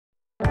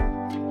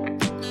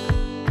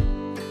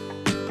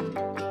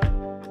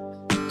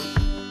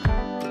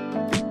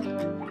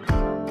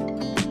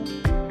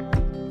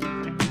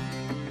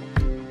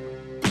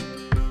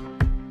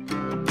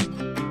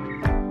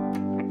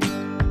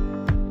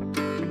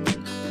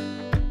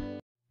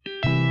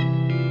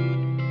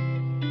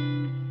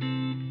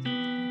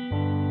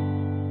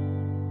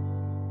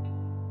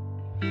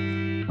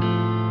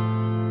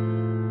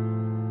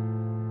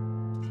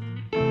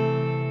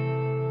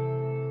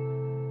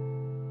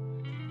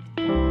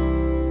Hey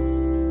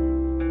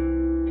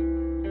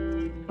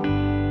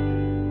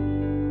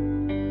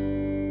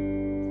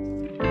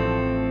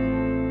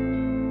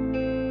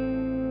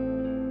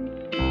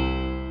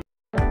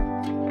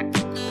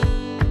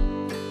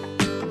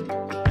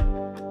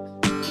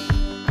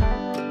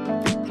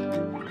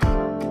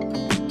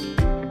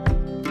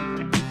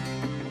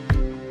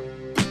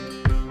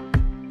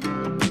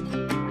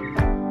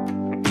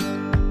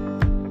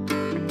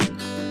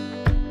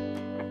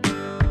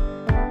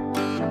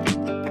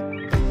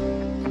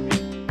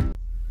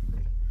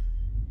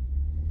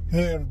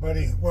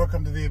everybody,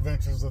 welcome to the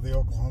adventures of the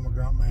Oklahoma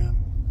Gruntman.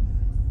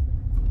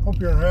 Hope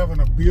you're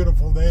having a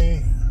beautiful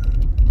day.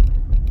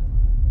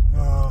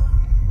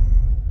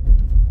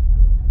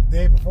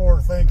 Day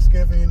before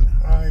Thanksgiving,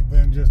 I've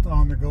been just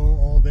on the go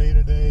all day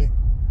today.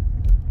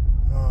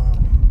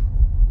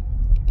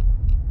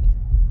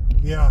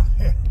 Yeah,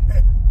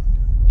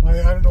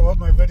 I don't know what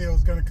my video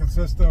is going to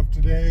consist of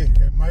today.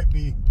 It might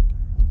be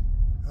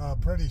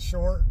pretty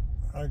short.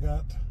 I've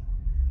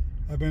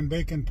been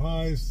baking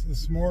pies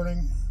this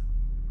morning.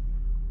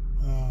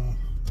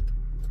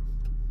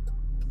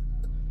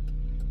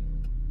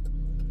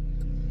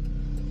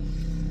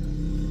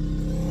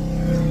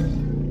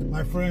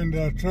 My friend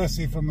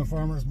Tressie from the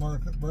farmer's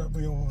market brought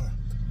me a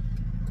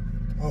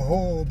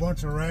whole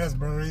bunch of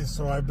raspberries,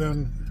 so I've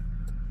been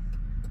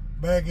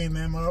bagging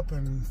them up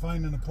and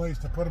finding a place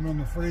to put them in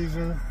the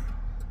freezer.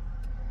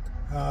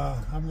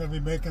 I'm going to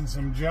be making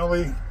some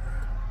jelly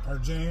or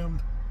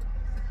jam.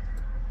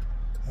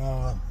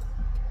 I'm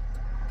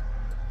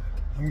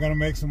going to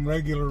make some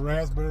regular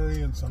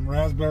raspberry and some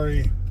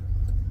raspberry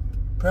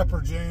pepper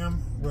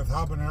jam with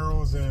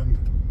habaneros and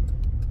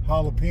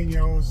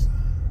jalapenos.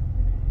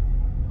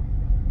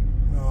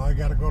 I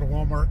got to go to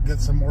Walmart and get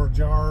some more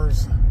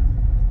jars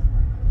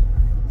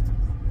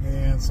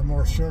and some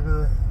more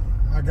sugar.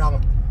 I got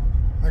a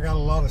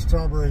lot of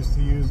strawberries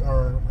to use,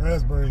 or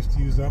raspberries to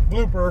use up.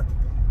 Blooper.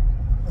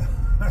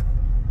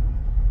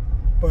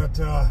 But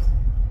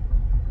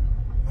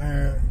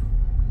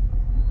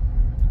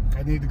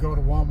I need to go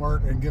to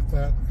Walmart and get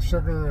that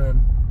sugar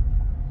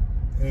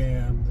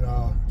and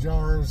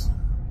jars.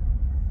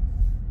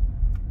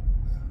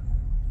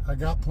 I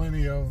got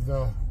plenty of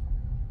the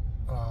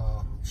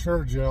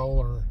Sure Gel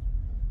or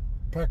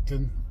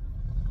pectin.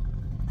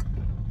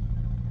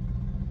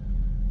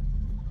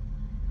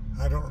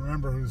 I don't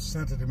remember who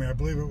sent it to me. I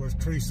believe it was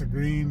Teresa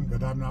Green,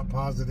 but I'm not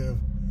positive.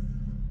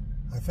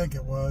 I think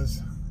it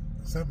was.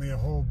 Sent me a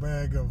whole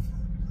bag of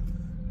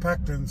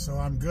pectin, so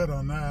I'm good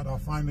on that. I'll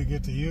finally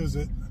get to use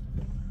it.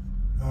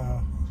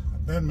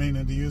 I've been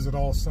meaning to use it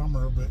all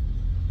summer, but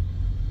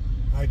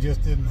I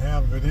just didn't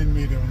have it in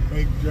me to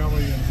make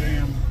jelly and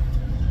jam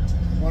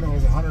when it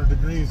was 100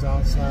 degrees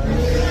outside.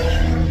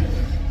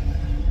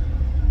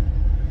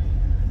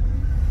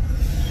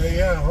 But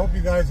yeah, I hope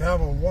you guys have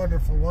a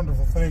wonderful,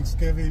 wonderful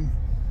Thanksgiving.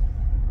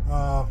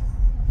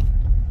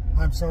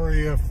 I'm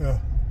sorry if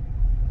the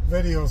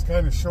video is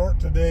kind of short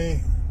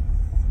today,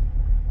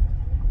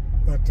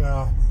 but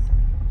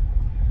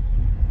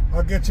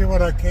I'll get you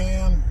what I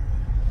can.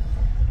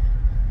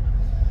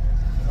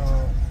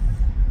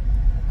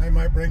 I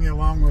might bring you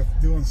along with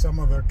doing some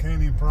of the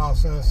canning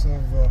process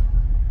of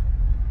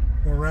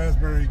the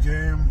raspberry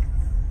jam.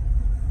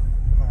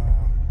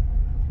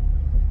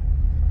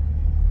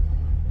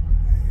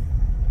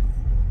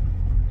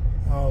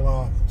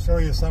 I'll show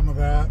you some of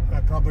that.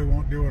 I probably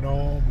won't do it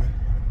all, but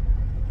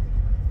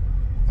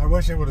I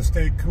wish it would have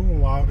stayed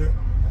cool out. It's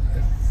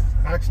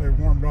actually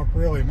warmed up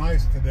really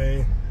nice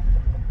today,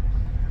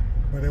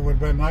 but it would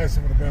have been nice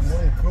if it would have been a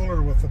little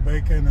cooler with the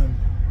bacon,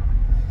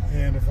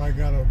 and if I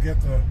got to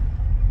get the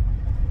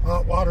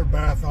hot water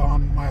bath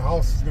on, my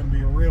house is going to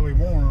be really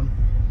warm,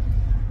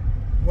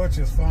 which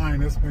is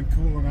fine. It's been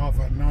cooling off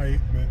at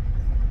night, but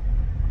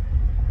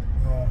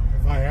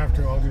if I have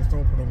to, I'll just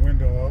open a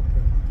window up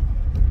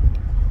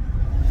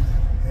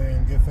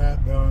and get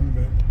that done.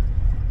 But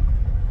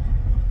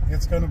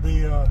it's going to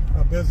be a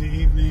busy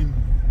evening.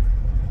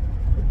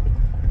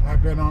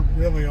 I've been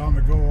really on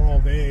the go all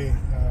day.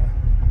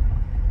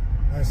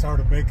 I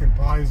started baking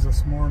pies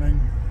this morning.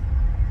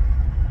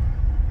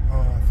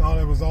 I thought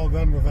I was all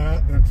done with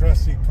that. Then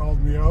Tressie called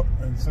me up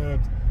and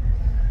said,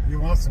 "You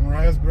want some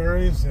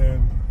raspberries?"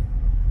 And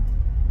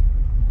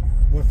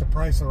with the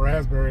price of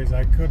raspberries,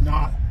 I could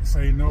not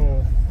say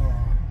no.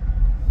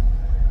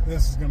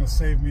 This is going to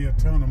save me a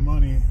ton of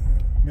money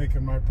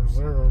making my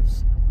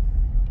preserves.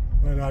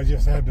 But I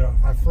just had to,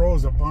 I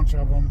froze a bunch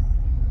of them.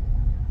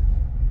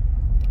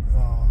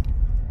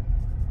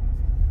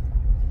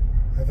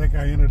 I think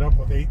I ended up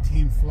with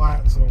 18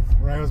 flats of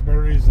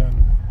raspberries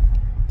and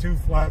 2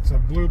 flats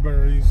of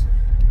blueberries.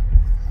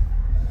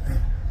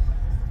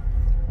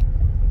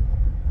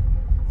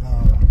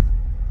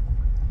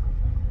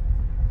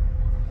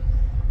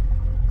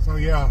 So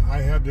yeah,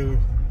 I had to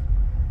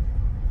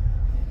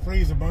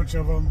freeze a bunch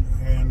of them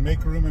and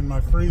make room in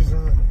my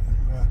freezer.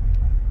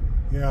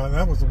 Yeah,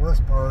 that was the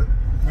worst part,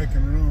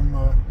 making room.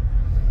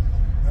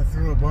 I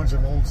threw a bunch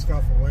of old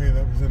stuff away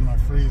that was in my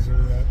freezer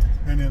that's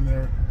been in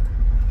there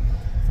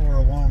for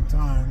a long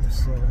time.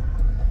 So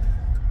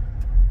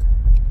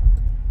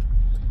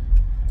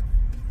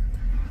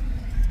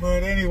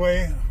but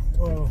anyway,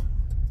 we'll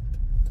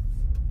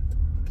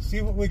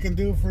see what we can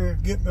do for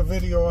getting the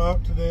video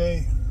out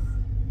today.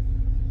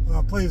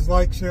 Please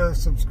like, share,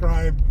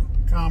 subscribe,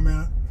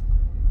 comment,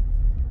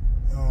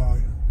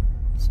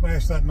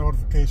 smash that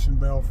notification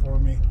bell for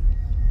me.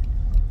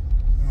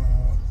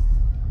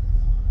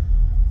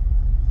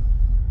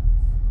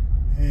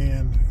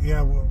 And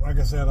yeah, well, like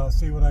I said, I'll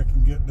see what I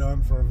can get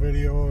done for a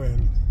video,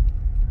 and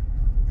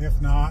if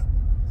not,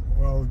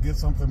 we'll get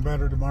something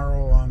better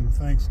tomorrow on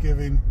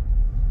Thanksgiving.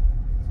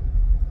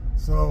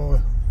 So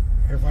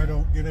if I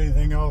don't get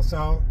anything else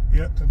out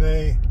yet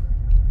today,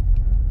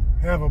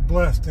 have a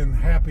blessed and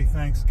happy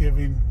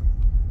Thanksgiving.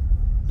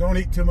 Don't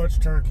eat too much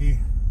turkey.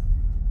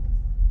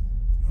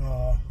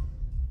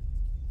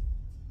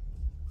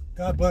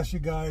 God bless you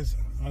guys.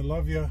 I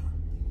love you,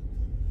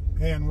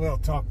 and we'll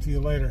talk to you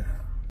later.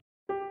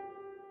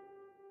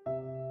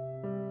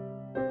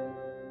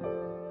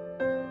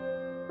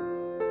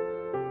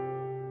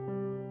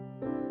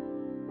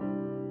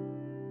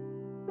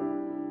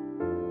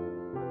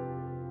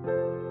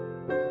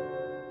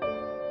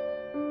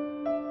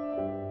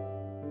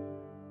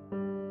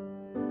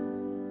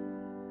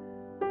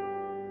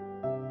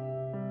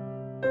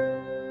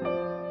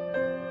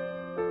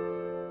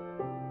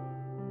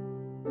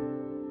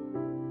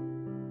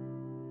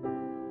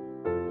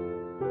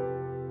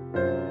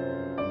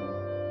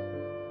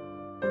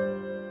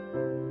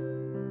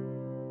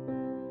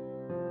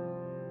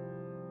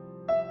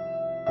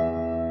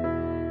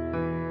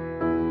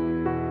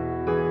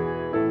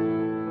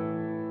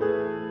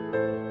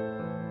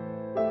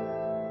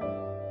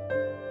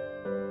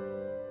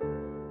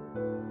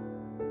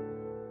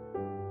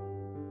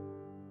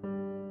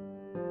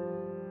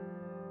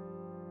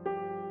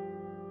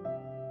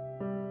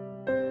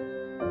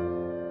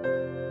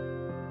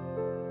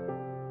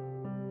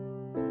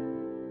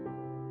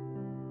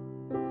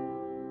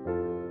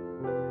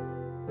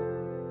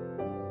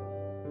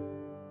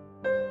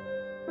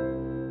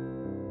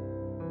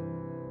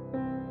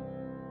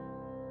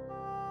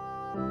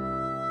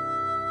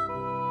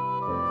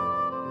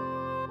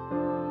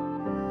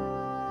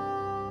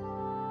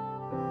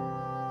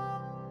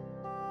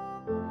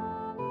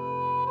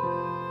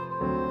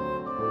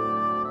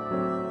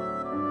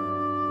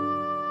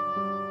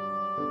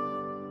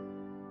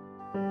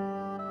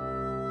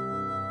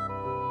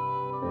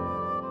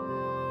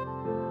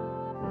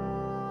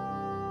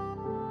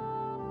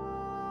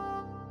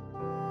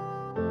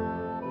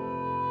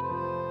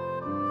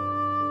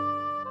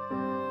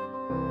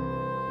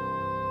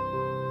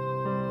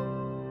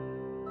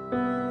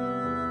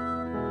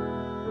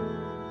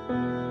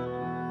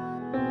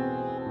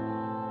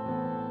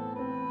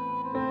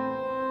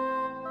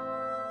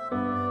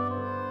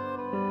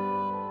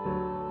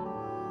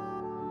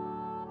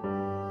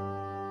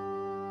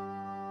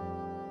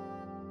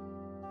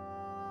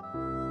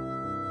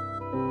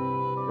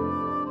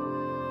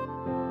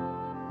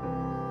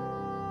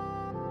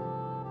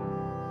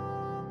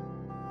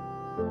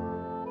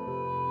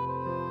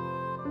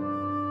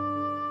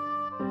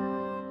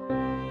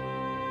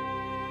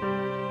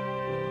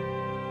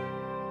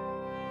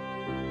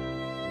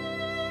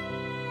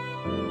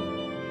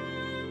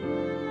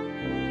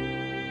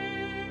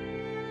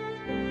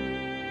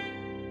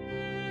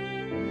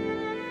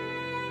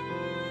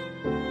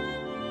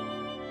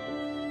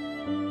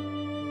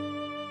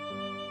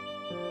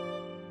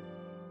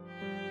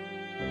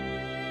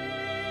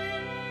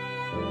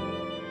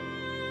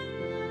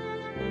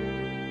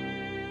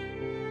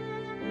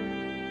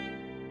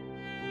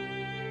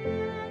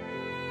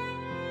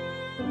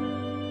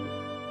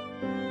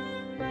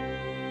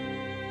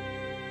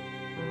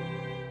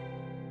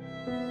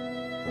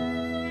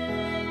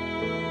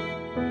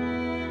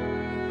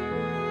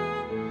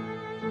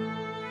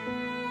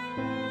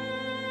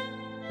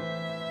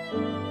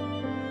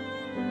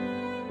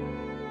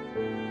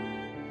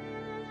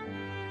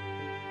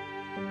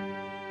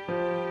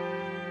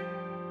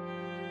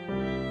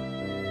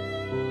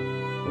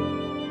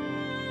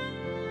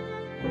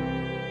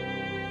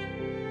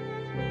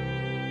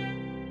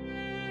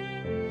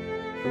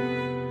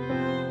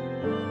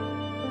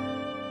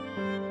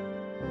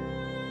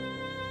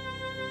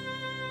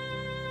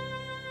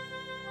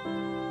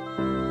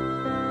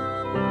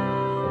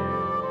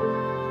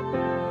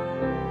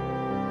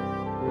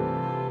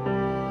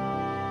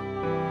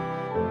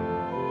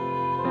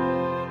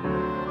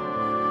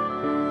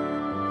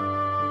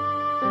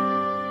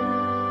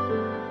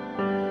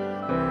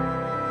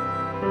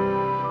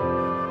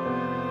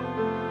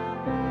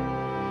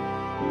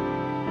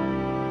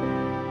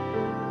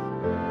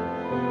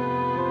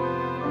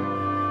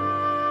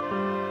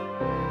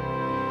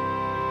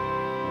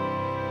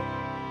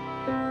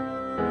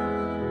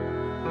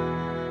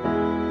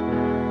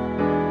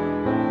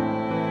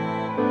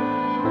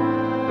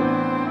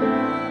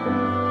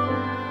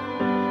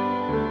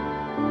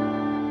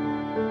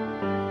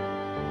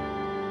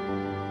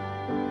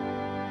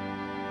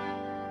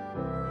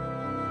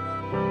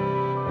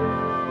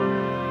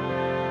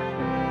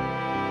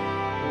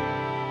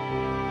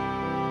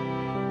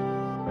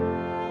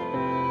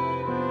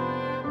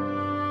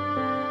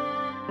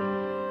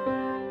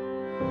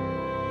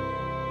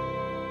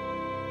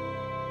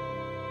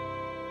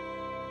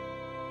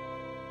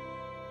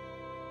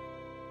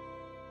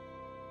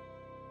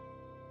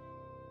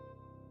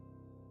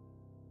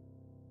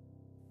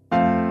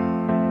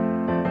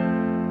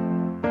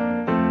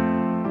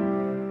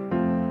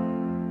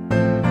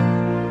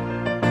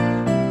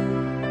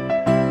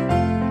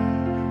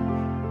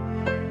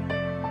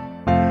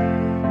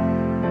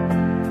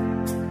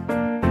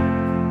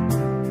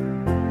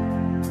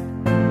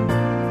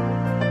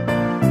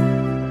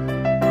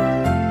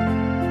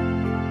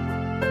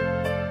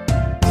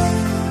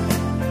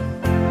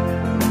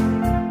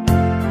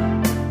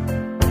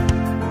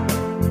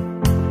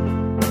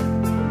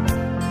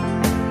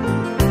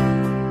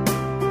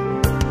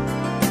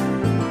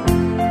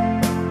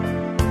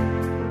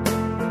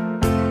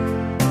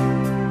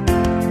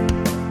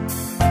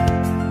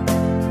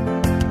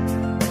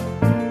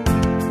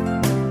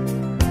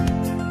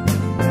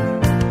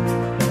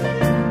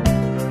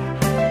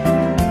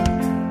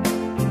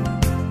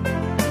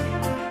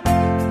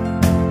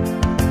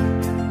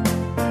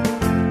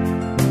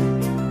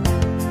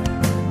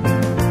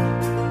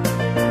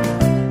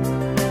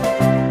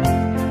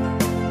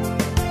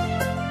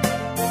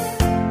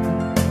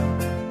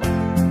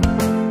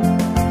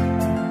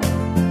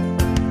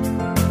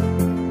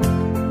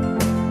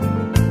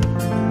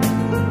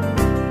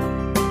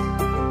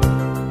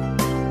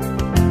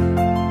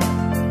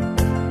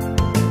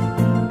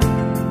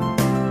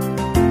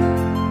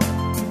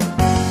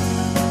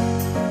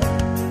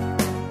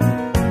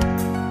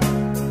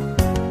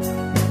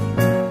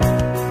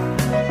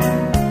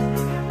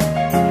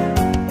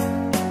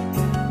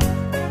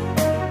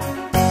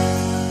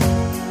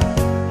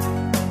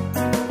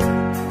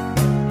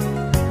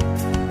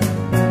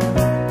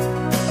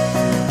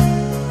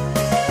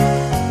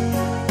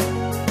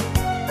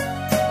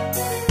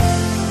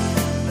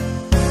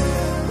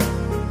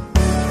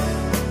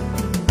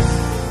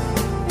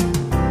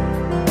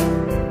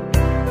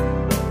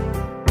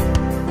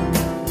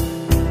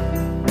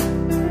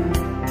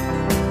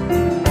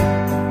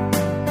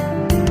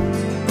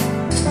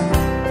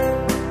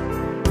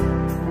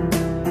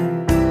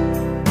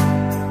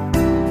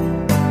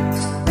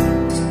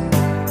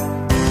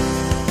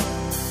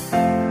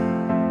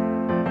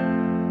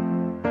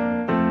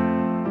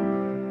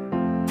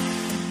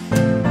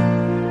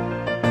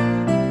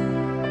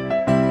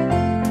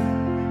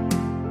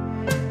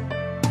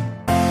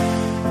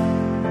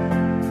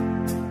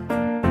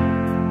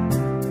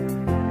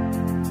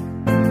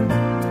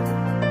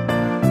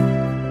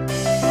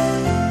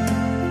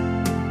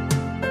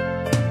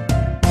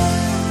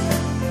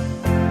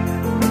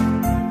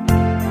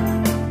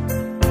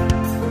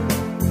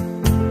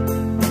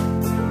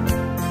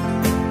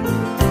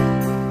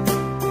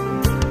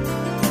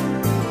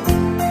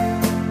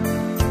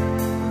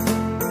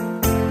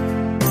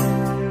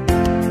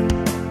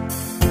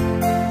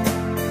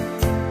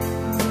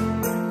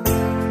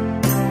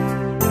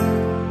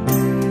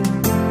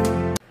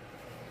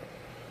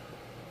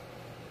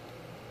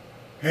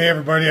 Hey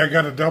everybody, I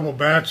got a double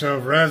batch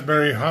of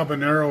raspberry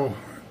habanero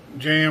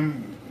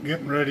jam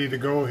getting ready to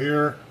go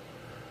here.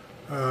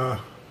 I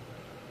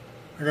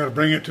got to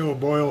bring it to a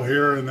boil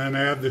here and then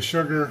add the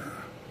sugar.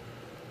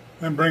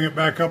 Then bring it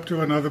back up to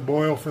another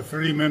boil for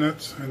 30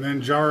 minutes and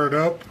then jar it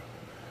up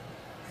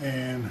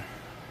and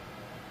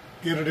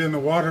get it in the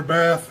water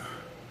bath.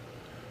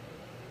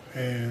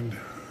 And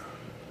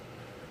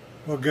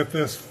we'll get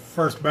this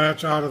first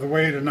batch out of the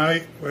way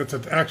tonight. It's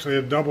actually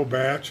a double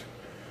batch.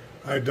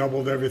 I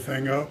doubled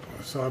everything up,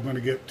 so I'm going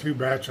to get 2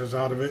 batches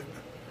out of it.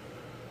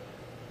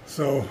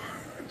 So,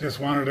 just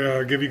wanted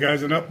to give you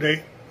guys an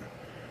update.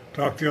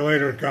 Talk to you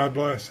later. God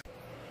bless.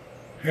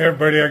 Hey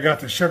everybody, I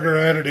got the sugar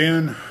added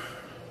in.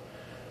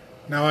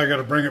 Now I got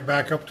to bring it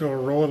back up to a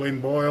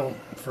rolling boil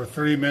for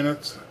 30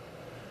 minutes.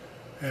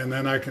 And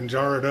then I can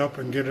jar it up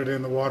and get it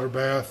in the water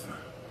bath.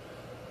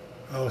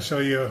 I'll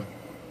show you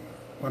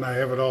when I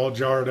have it all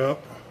jarred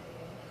up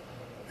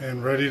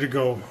and ready to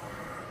go.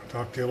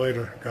 Talk to you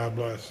later. God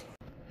bless.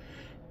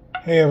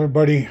 Hey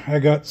everybody, I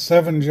got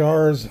 7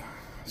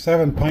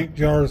 pint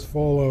jars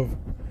full of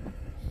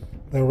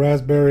the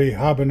raspberry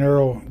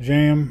habanero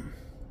jam.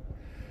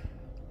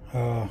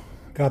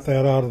 Got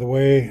that out of the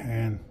way,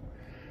 and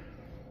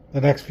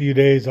the next few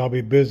days I'll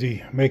be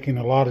busy making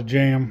a lot of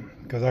jam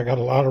because I got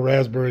a lot of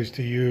raspberries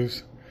to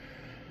use.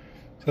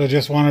 So I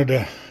just wanted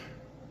to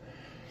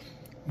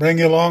bring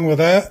you along with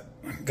that.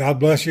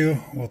 God bless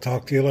you. We'll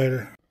talk to you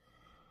later.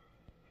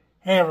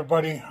 Hey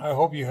everybody, I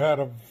hope you had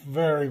a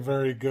very,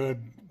 very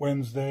good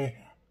Wednesday,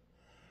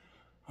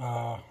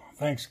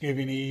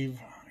 Thanksgiving Eve,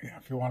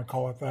 if you want to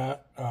call it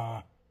that.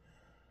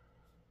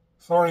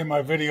 Sorry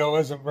my video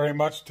isn't very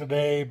much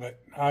today, but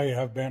I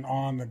have been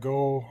on the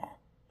go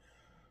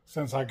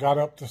since I got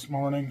up this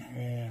morning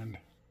and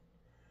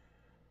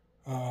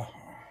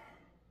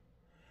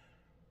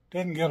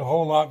didn't get a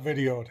whole lot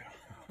videoed.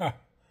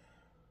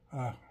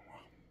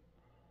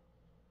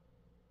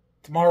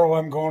 Tomorrow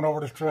I'm going over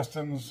to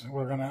Tristan's.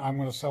 I'm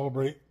gonna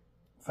celebrate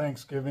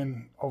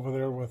Thanksgiving over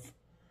there with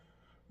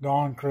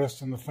Dawn,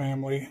 Chris, and the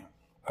family.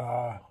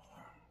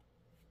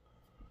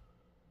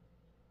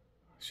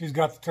 She's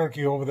got the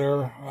turkey over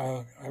there.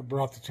 I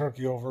brought the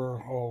turkey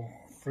over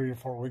 3 or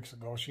 4 weeks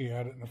ago. She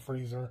had it in the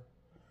freezer.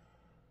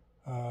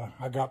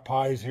 I got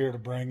pies here to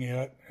bring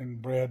yet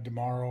and bread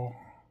tomorrow.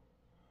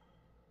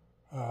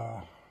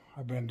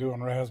 I've been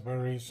doing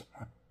raspberries,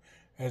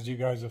 as you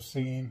guys have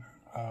seen.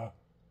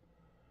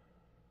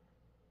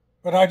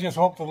 But I just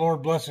hope the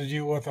Lord blesses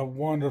you with a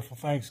wonderful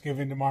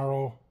Thanksgiving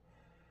tomorrow.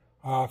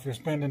 If you're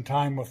spending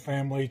time with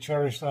family,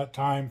 cherish that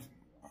time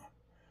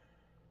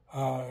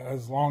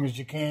as long as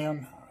you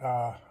can.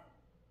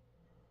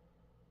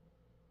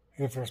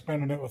 If you're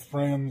spending it with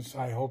friends,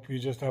 I hope you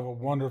just have a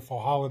wonderful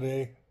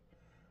holiday.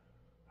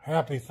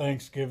 Happy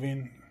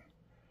Thanksgiving.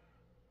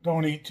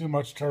 Don't eat too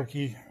much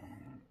turkey.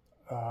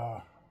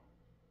 I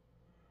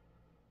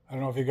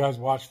don't know if you guys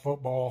watch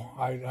football.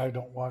 I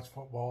don't watch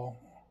football.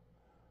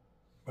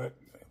 But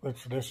the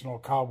traditional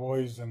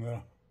Cowboys and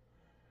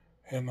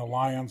the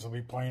Lions will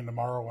be playing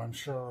tomorrow, I'm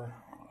sure.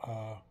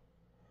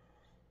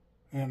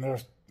 And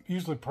there's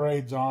usually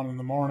parades on in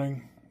the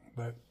morning,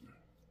 but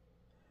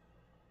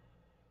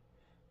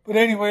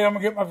anyway, I'm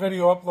gonna get my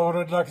video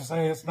uploaded. Like I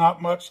say, it's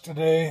not much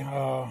today.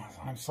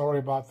 I'm sorry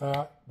about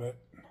that, but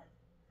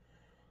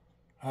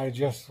I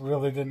just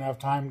really didn't have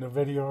time to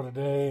video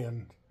today,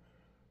 and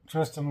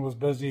Tristan was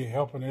busy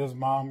helping his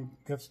mom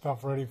get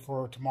stuff ready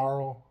for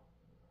tomorrow.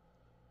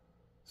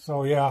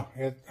 So yeah,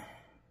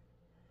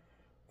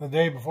 the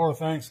day before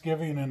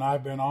Thanksgiving, and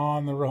I've been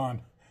on the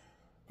run.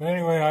 But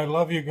anyway, I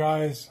love you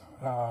guys.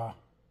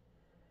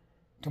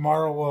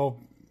 Tomorrow we'll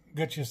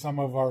get you some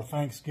of our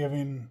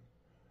Thanksgiving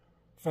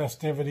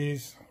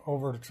festivities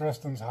over to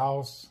Tristan's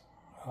house.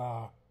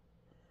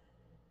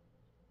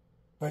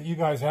 But you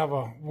guys have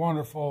a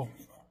wonderful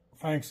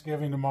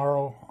Thanksgiving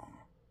tomorrow.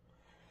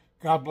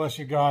 God bless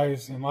you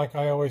guys. And like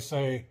I always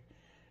say,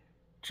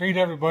 treat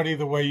everybody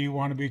the way you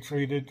want to be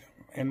treated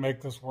and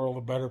make this world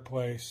a better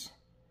place.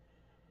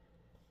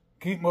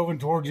 Keep moving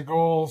towards your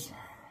goals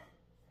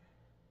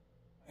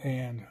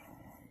and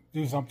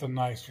do something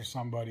nice for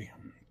somebody.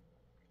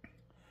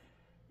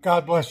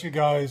 God bless you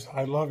guys.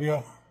 I love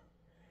you.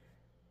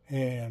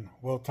 And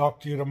we'll talk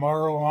to you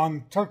tomorrow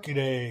on Turkey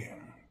Day.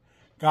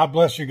 God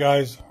bless you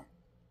guys.